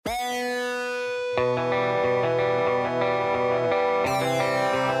Greetings,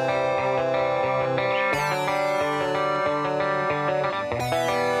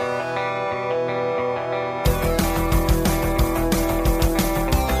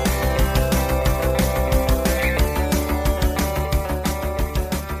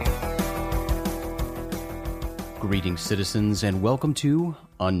 citizens, and welcome to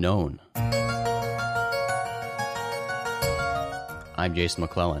Unknown. I'm Jason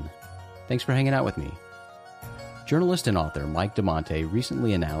McClellan. Thanks for hanging out with me. Journalist and author Mike DeMonte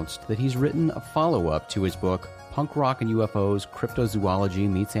recently announced that he's written a follow-up to his book, Punk Rock and UFOs, Cryptozoology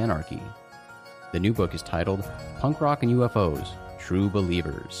Meets Anarchy. The new book is titled Punk Rock and UFOs, True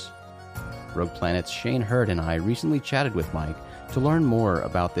Believers. Rogue Planet's Shane Hurd and I recently chatted with Mike to learn more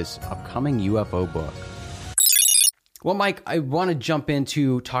about this upcoming UFO book. Well, Mike, I want to jump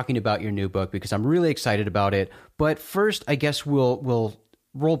into talking about your new book because I'm really excited about it. But first, I guess we'll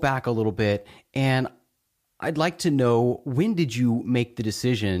roll back a little bit, and I'd like to know, when did you make the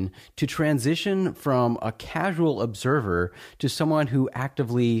decision to transition from a casual observer to someone who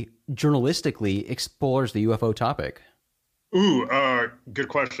actively, journalistically explores the UFO topic? Good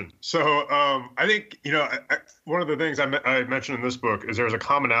question. So I think, one of the things I mentioned in this book is there's a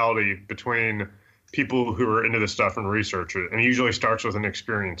commonality between people who are into this stuff and research it. And it usually starts with an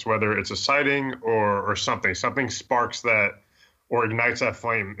experience, whether it's a sighting or something sparks that or ignites that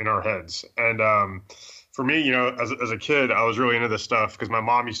flame in our heads. And for me, as a kid, I was really into this stuff because my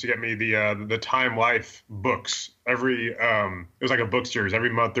mom used to get me the Time Life books. It was like a book series. Every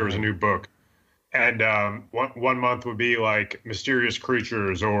month there was a new book. And one month would be like mysterious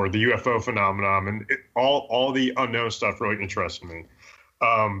creatures or the UFO phenomenon. And all the unknown stuff really interested me.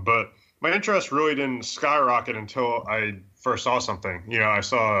 But my interest really didn't skyrocket until I first saw something. I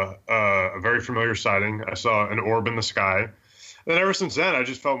saw a very familiar sighting. I saw an orb in the sky. And then ever since then, I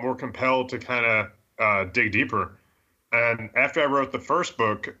just felt more compelled to kind of dig deeper. And after I wrote the first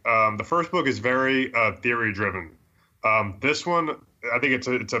book is very theory driven. This one, I think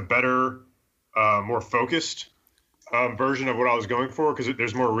it's a better, more focused version of what I was going for because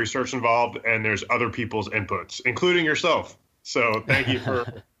there's more research involved and there's other people's inputs, including yourself. So thank you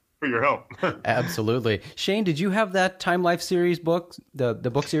for your help. Absolutely. Shane, did you have that Time Life series book, the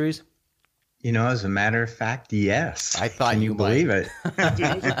book series? As a matter of fact, yes. I thought Can you believe might.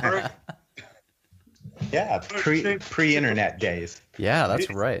 it? Yeah, pre-internet days. Yeah, that's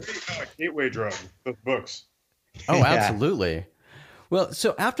right. Gateway drug, those books. Oh, Yeah. absolutely. Well,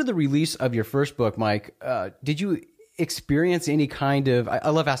 so after the release of your first book, Mike, did you experience any kind of,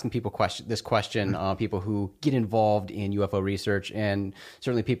 I love asking people this question, people who get involved in UFO research and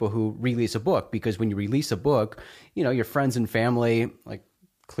certainly people who release a book, because when you release a book, your friends and family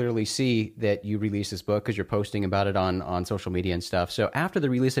clearly see that you release this book because you're posting about it on social media and stuff. So after the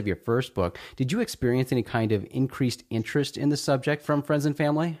release of your first book, did you experience any kind of increased interest in the subject from friends and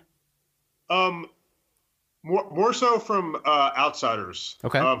family? More so from outsiders.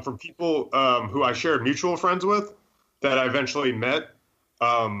 Okay. From people who I shared mutual friends with that I eventually met.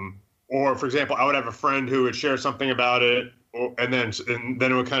 Or, for example, I would have a friend who would share something about it, and then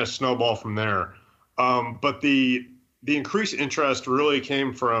it would kind of snowball from there. But the increased interest really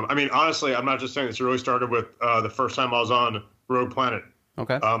came from, honestly, I'm not just saying this, it really started with the first time I was on Rogue Planet.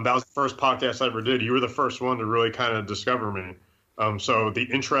 Okay. That was the first podcast I ever did. You were the first one to really kind of discover me. So the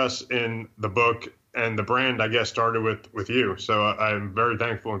interest in the book and the brand, I guess, started with you. So I'm very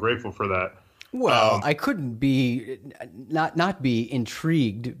thankful and grateful for that. Well, I couldn't be not be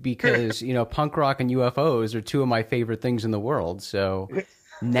intrigued because, punk rock and UFOs are two of my favorite things in the world. So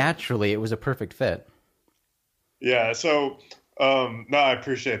naturally, it was a perfect fit. Yeah. So, no, I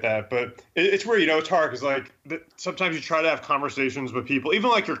appreciate that. But it's weird, it's hard because sometimes you try to have conversations with people, even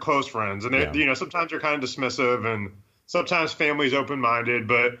like your close friends. And, sometimes you're kind of dismissive and sometimes family's open-minded,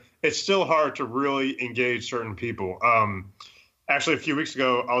 but it's still hard to really engage certain people. Actually, a few weeks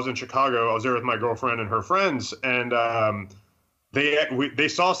ago, I was in Chicago. I was there with my girlfriend and her friends, and they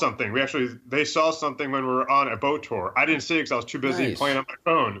saw something. They saw something when we were on a boat tour. I didn't see it because I was too busy playing on my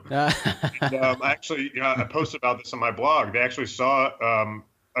phone. I posted about this on my blog. They actually saw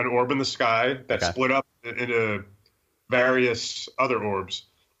an orb in the sky that split up into various other orbs,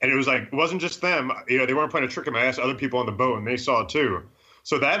 and it wasn't just them. They weren't playing a trick on my ass. Other people on the boat, and they saw it too.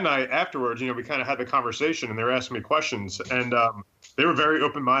 So that night afterwards, we kind of had the conversation and they were asking me questions and they were very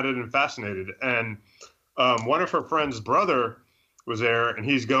open-minded and fascinated. And one of her friend's brother was there and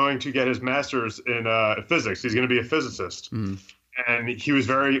he's going to get his master's in physics. He's going to be a physicist. Mm. And he was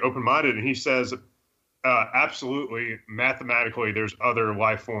very open-minded and he says, absolutely, mathematically, there's other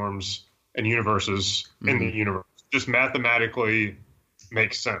life forms and universes in the universe. Just mathematically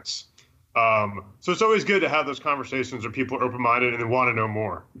makes sense. So it's always good to have those conversations where people are open-minded and they want to know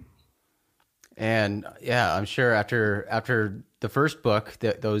more. And yeah, I'm sure after the first book,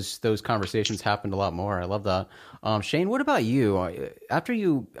 those conversations happened a lot more. I love that. Shane, what about you? After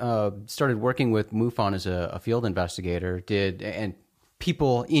you started working with MUFON as a field investigator, and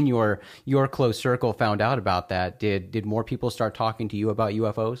people in your close circle found out about that, did more people start talking to you about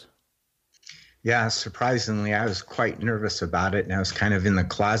UFOs? Yeah, surprisingly, I was quite nervous about it, and I was kind of in the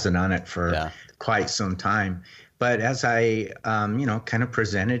closet on it for quite some time. But as I, kind of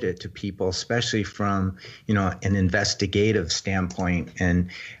presented it to people, especially from, an investigative standpoint,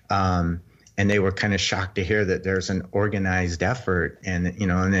 and they were kind of shocked to hear that there's an organized effort, and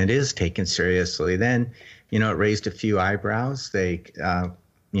it is taken seriously. Then, it raised a few eyebrows. They,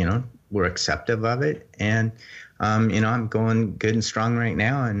 were acceptive of it, and I'm going good and strong right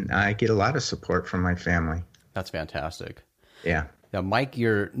now, and I get a lot of support from my family. That's fantastic. Yeah. Now, Mike,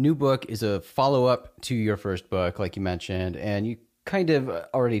 your new book is a follow-up to your first book, like you mentioned, and you kind of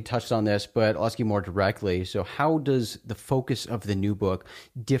already touched on this, but I'll ask you more directly. So how does the focus of the new book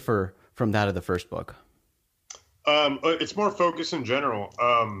differ from that of the first book? It's more focused in general.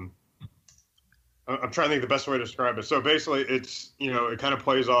 I'm trying to think the best way to describe it. So basically, it's, it kind of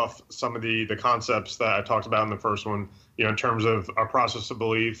plays off some of the concepts that I talked about in the first one, in terms of our process of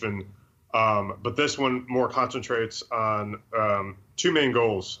belief. And but this one more concentrates on two main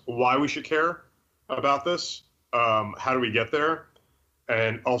goals: why we should care about this, how do we get there,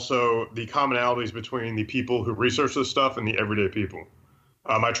 and also the commonalities between the people who research this stuff and the everyday people.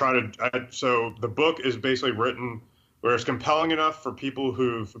 So the book is basically written where it's compelling enough for people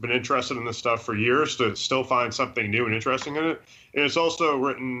who've been interested in this stuff for years to still find something new and interesting in it. And it's also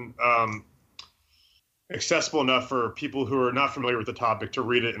written accessible enough for people who are not familiar with the topic to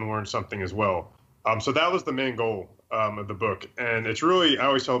read it and learn something as well. So that was the main goal of the book. And it's really, I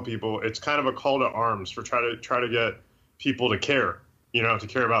always tell people, it's kind of a call to arms for try to get people to care, to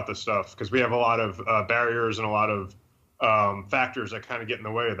care about this stuff, because we have a lot of barriers and a lot of factors that kind of get in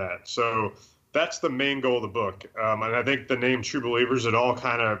the way of that. So that's the main goal of the book. And I think the name True Believers, it all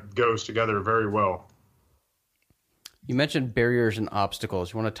kind of goes together very well. You mentioned barriers and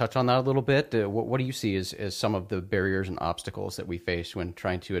obstacles. You want to touch on that a little bit? What do you see as some of the barriers and obstacles that we face when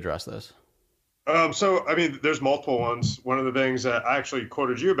trying to address this? There's multiple ones. One of the things that I actually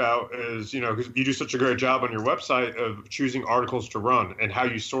quoted you about is, because you do such a great job on your website of choosing articles to run and how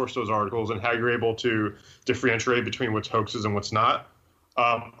you source those articles and how you're able to differentiate between what's hoaxes and what's not.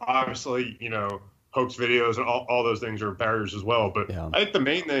 Obviously, hoax videos and all those things are barriers as well. But yeah. I think the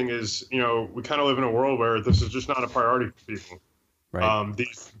main thing is, we kind of live in a world where this is just not a priority for people. Right.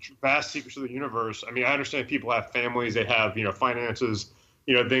 These vast secrets of the universe. I understand people have families, they have, finances,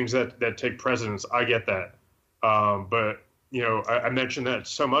 things that take precedence. I get that. But, I mentioned that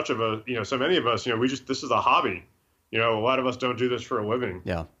so much of so many of us, this is a hobby. A lot of us don't do this for a living.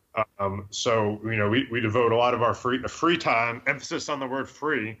 Yeah. So, we devote a lot of our free time, emphasis on the word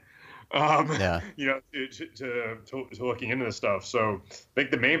free, to looking into this stuff. So I think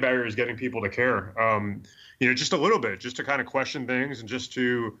the main barrier is getting people to care, just a little bit, just to kind of question things and just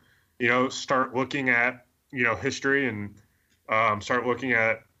to, start looking at, history and start looking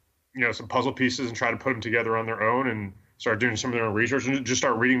at, some puzzle pieces and try to put them together on their own and start doing some of their own research and just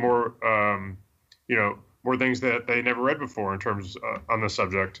start reading more, more things that they never read before in terms on this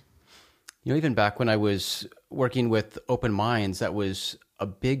subject. Even back when I was working with Open Minds, that was a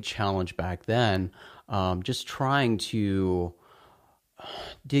big challenge back then. Just trying to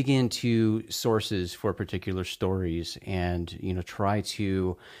dig into sources for particular stories and, try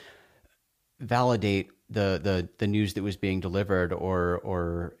to validate the news that was being delivered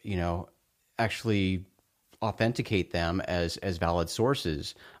or actually authenticate them as valid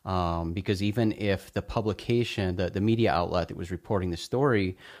sources, because even if the publication, the media outlet that was reporting the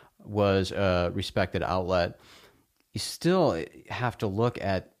story was a respected outlet, you still have to look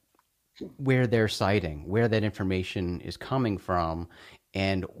at where they're citing, where that information is coming from,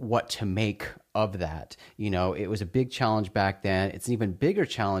 and what to make of that. It was a big challenge back then. It's an even bigger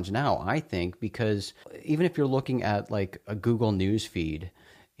challenge now, I think, because even if you're looking at like a Google News feed,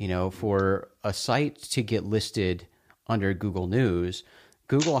 for a site to get listed under Google News,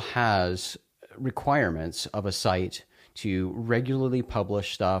 Google has requirements of a site to regularly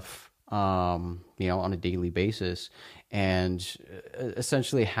publish stuff, on a daily basis, and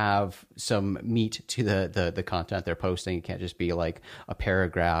essentially have some meat to the content they're posting. It can't just be like a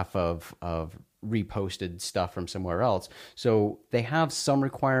paragraph of reposted stuff from somewhere else. So they have some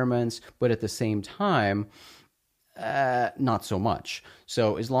requirements, but at the same time, Not so much.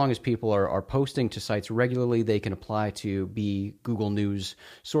 So as long as people are posting to sites regularly, they can apply to be Google News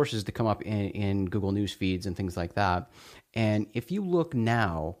sources to come up in Google News feeds and things like that. And if you look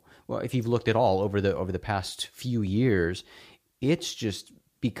now, well, if you've looked at all over the past few years, it's just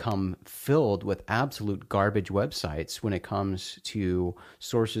become filled with absolute garbage websites when it comes to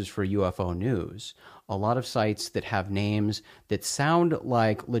sources for UFO news. A lot of sites that have names that sound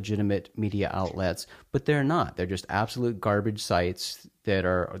like legitimate media outlets, but they're not. They're just absolute garbage sites that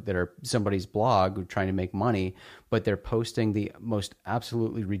are somebody's blog trying to make money, but they're posting the most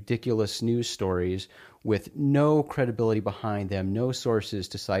absolutely ridiculous news stories with no credibility behind them, no sources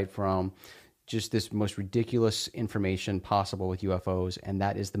to cite from, just this most ridiculous information possible with UFOs, and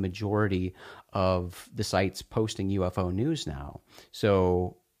that is the majority of the sites posting UFO news now.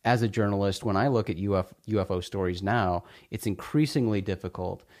 So as a journalist, when I look at UFO stories now, it's increasingly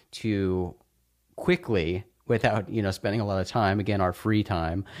difficult to quickly, without spending a lot of time, again, our free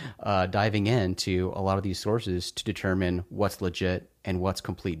time, diving into a lot of these sources to determine what's legit and what's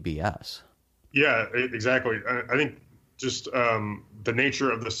complete BS. Yeah, exactly. I think just the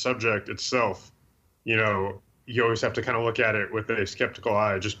nature of the subject itself, you always have to kind of look at it with a skeptical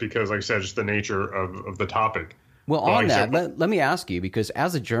eye, just because, like I said, just the nature of the topic. Well, on that, let me ask you, because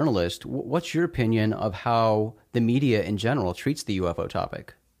as a journalist, what's your opinion of how the media in general treats the UFO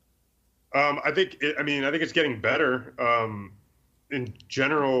topic? I think it's getting better. In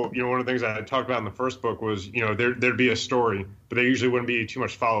general, one of the things I talked about in the first book was, there'd be a story, but there usually wouldn't be too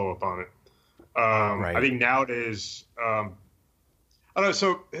much follow-up on it. Right. I think nowadays, I don't know.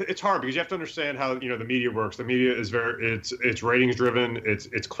 So it's hard because you have to understand how the media works. The media is it's ratings driven.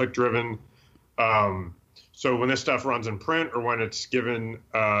 It's click driven. So when this stuff runs in print or when it's given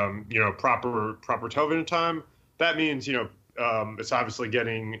proper television time, that means it's obviously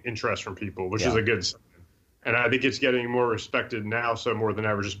getting interest from people, which is a good sign. And I think it's getting more respected now, so more than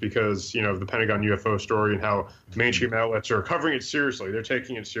ever, just because of the Pentagon UFO story and how mainstream outlets are covering it seriously. They're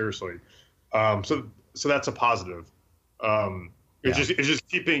taking it seriously. So that's a positive. It's just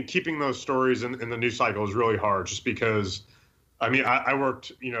keeping those stories in the news cycle is really hard, just because, I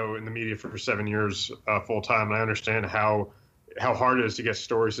worked, in the media for 7 years full time, and I understand how hard it is to get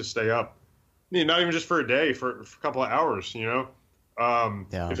stories to stay up. Not even just for a day, for a couple of hours,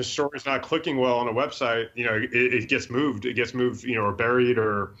 If a story's not clicking well on a website, it gets moved. It gets moved, or buried,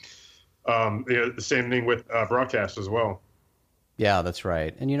 or the same thing with broadcast as well. Yeah, that's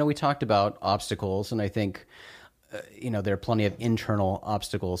right. And, we talked about obstacles, and I think, there are plenty of internal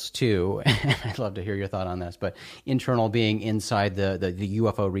obstacles too. I'd love to hear your thought on this, but internal being inside the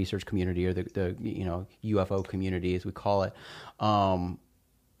UFO research community, or the UFO community, as we call it,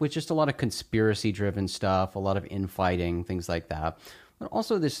 with just a lot of conspiracy driven stuff, a lot of infighting, things like that. But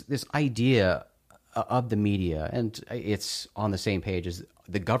also this idea of the media, and it's on the same page as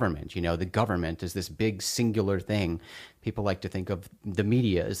the government. The government is this big singular thing. People like to think of the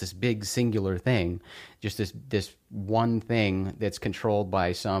media as this big singular thing, just this one thing that's controlled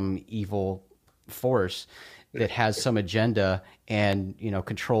by some evil force that has some agenda and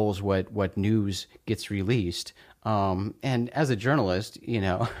controls what news gets released. And as a journalist,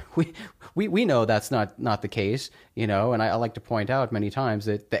 we know that's not the case, and I like to point out many times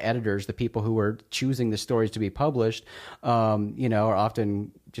that the editors, the people who are choosing the stories to be published, are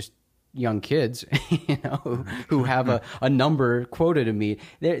often just young kids, who have a number quoted to me.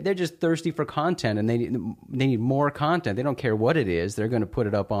 They're just thirsty for content, and they need more content. They don't care what it is. They're going to put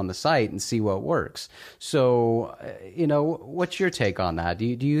it up on the site and see what works. So, what's your take on that? Do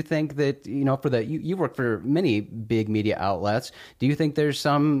you think that, you work for many big media outlets. Do you think there's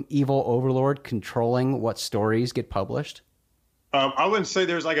some evil overlord controlling what stories get published? I wouldn't say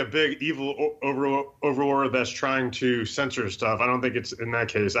there's like a big evil overlord that's trying to censor stuff. I don't think it's in that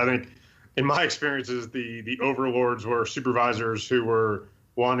case. I think, in my experiences, the overlords were supervisors who were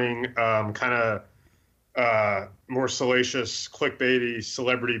wanting kind of more salacious, clickbaity,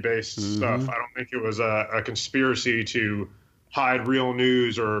 celebrity-based stuff. I don't think it was a conspiracy to hide real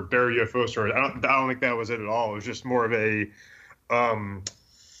news or bury UFO stories. I don't think that was it at all. It was just more of a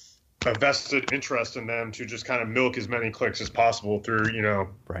vested interest in them to just kind of milk as many clicks as possible through,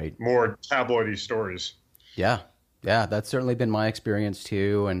 more tabloidy stories. Yeah, that's certainly been my experience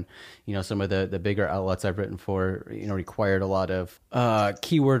too. And, some of the bigger outlets I've written for, required a lot of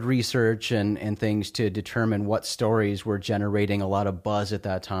keyword research and things to determine what stories were generating a lot of buzz at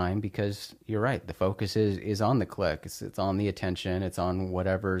that time, because you're right, the focus is on the click. It's on the attention. It's on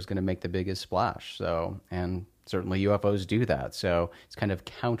whatever is going to make the biggest splash. So, and certainly UFOs do that. So it's kind of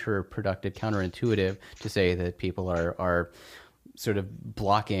counterproductive, counterintuitive to say that people are sort of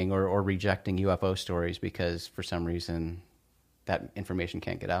blocking or rejecting UFO stories because for some reason that information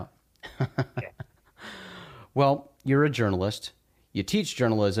can't get out. Yeah. Well, you're a journalist. You teach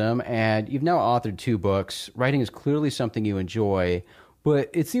journalism, and you've now authored 2 books. Writing is clearly something you enjoy, but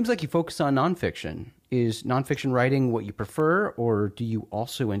it seems like you focus on nonfiction. Is nonfiction writing what you prefer, or do you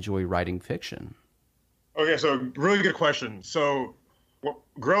also enjoy writing fiction? Okay, so really good question. So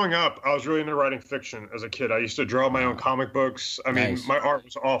growing up, I was really into writing fiction as a kid. I used to draw my own comic books. I mean, Nice. my art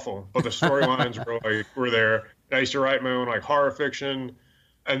was awful, but the storylines were there. I used to write my own horror fiction.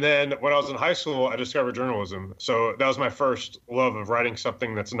 And then when I was in high school, I discovered journalism. So that was my first love of writing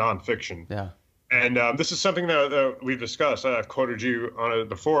something that's nonfiction. Yeah. And this is something that we've discussed. I've quoted you on it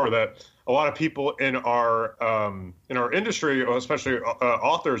before, that a lot of people in our industry, especially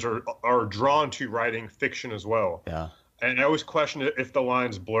authors, are drawn to writing fiction as well. Yeah. And I always question if the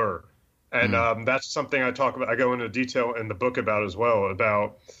lines blur. And that's something I talk about. I go into detail in the book about as well,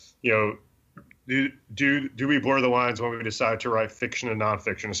 about, do we blur the lines when we decide to write fiction and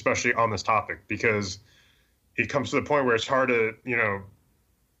nonfiction, especially on this topic? Because it comes to the point where it's hard to,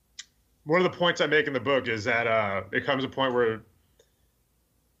 one of the points I make in the book is that it comes to a point where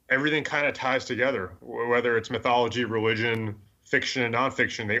everything kind of ties together, whether it's mythology, religion, fiction, and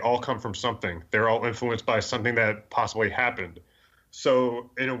nonfiction. They all come from something. They're all influenced by something that possibly happened. So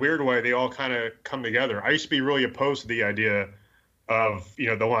in a weird way, they all kind of come together. I used to be really opposed to the idea of,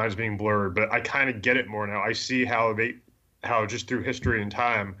 the lines being blurred, but I kind of get it more now. I see how just through history and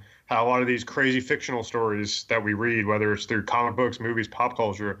time, how a lot of these crazy fictional stories that we read, whether it's through comic books, movies, pop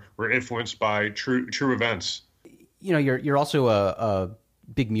culture, were influenced by true events. You're also a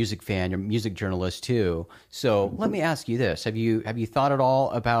big music fan. You're a music journalist too. So let me ask you this: Have you thought at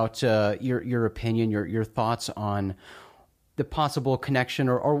all about your opinion, your thoughts on the possible connection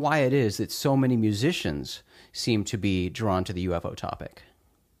or why it is that so many musicians seem to be drawn to the UFO topic?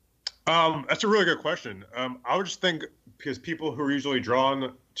 That's a really good question. I would just think because people who are usually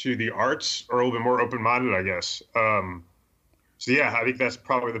drawn to the arts are a little bit more open-minded, I guess. So yeah, I think that's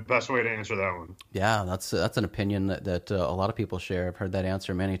probably the best way to answer that one. Yeah, that's an opinion that a lot of people share. I've heard that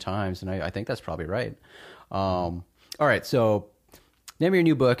answer many times, and I think that's probably right. All right, so name of your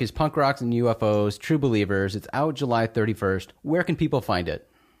new book is Punk Rock and UFOs, True Believers. It's out July 31st. Where can people find it?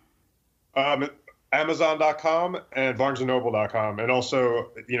 Amazon.com and BarnesandNoble.com, and also,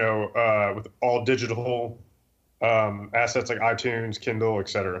 with all digital assets like iTunes, Kindle,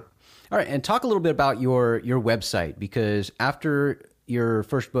 etc. All right, and talk a little bit about your website, because after your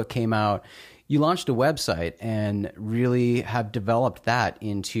first book came out, you launched a website and really have developed that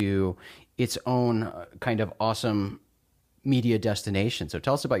into its own kind of awesome media destination. So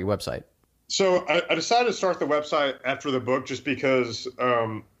tell us about your website. So I decided to start the website after the book just because,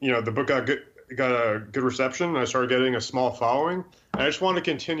 the book got a good reception, and I started getting a small following. And I just wanted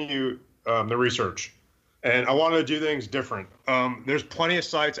to continue the research. And I wanted to do things different. There's plenty of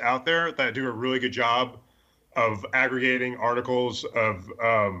sites out there that do a really good job of aggregating articles of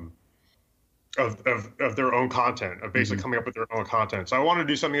their own content, of basically coming up with their own content. So I wanted to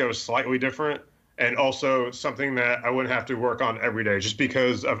do something that was slightly different, and also something that I wouldn't have to work on every day just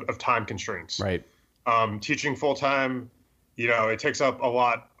because of time constraints. Right. Teaching full time, it takes up a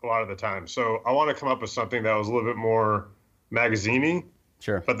lot of the time. So I want to come up with something that was a little bit more magazine-y.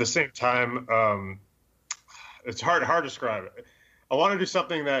 Sure. But at the same time, it's hard to describe it. I want to do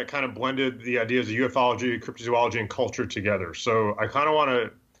something that kind of blended the ideas of ufology, cryptozoology, and culture together. So I kind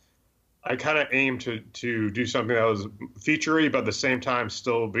of aim to do something that was feature-y, but at the same time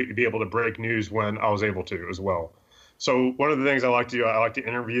still be able to break news when I was able to as well. So one of the things I like to do, I like to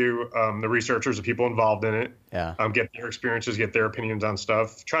interview the researchers, the people involved in it, get their experiences, get their opinions on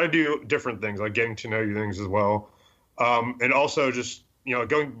stuff, try to do different things like getting to know you things as well. And also just,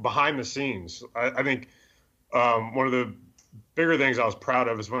 going behind the scenes. I think one of the bigger things I was proud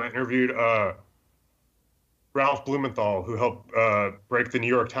of is when I interviewed Ralph Blumenthal, who helped break the New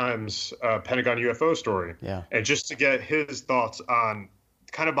York Times Pentagon UFO story. Yeah. And just to get his thoughts on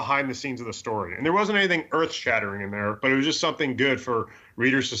kind of behind the scenes of the story. And there wasn't anything earth shattering in there, but it was just something good for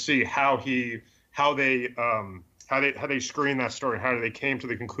readers to see how they screened that story, how they came to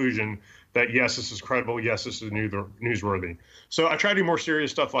the conclusion that, yes, this is credible. Yes, this is newsworthy. So I try to do more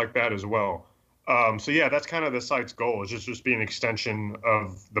serious stuff like that as well. So yeah, that's kind of the site's goal, is just be an extension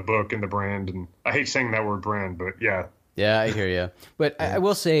of the book and the brand. And I hate saying that word brand, but yeah. Yeah, I hear you. But I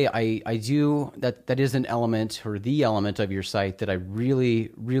will say I do that is an element, or the element of your site that I really,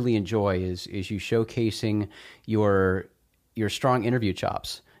 really enjoy is you showcasing your strong interview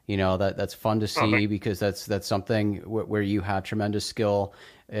chops. That's fun to see because that's something where you have tremendous skill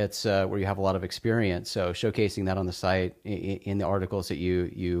It's where you have a lot of experience. So showcasing that on the site in the articles that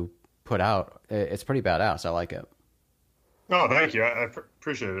you put out, it's pretty badass. I like it. Oh, thank you. I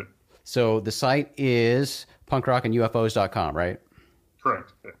appreciate it. So the site is punkrockandufos.com, right?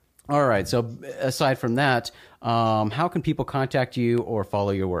 Correct. Yeah. All right. So aside from that, how can people contact you or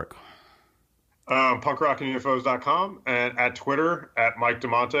follow your work? punkrockandufos.com and at Twitter at Mike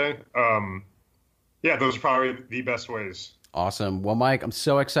DeMonte. Yeah, those are probably the best ways. Awesome. Well, Mike, I'm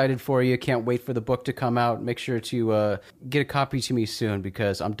so excited for you. Can't wait for the book to come out. Make sure to get a copy to me soon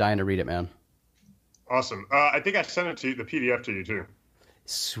because I'm dying to read it, man. Awesome. I think I sent it to you, the PDF to you too.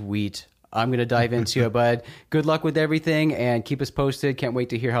 Sweet. I'm going to dive into it, bud. Good luck with everything and keep us posted. Can't wait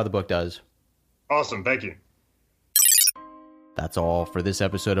to hear how the book does. Awesome. Thank you. That's all for this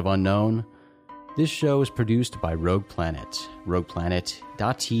episode of Unknown. This show is produced by Rogue Planet.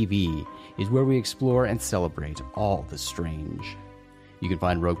 RoguePlanet.tv is where we explore and celebrate all the strange. You can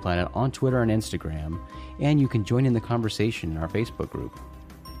find Rogue Planet on Twitter and Instagram, and you can join in the conversation in our Facebook group.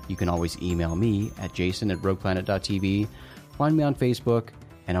 You can always email me at jason@rogueplanet.tv, find me on Facebook,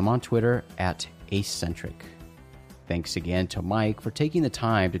 and I'm on Twitter at Acentric. Thanks again to Mike for taking the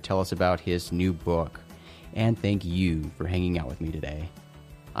time to tell us about his new book, and thank you for hanging out with me today.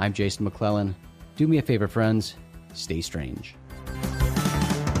 I'm Jason McClellan. Do me a favor, friends. Stay strange.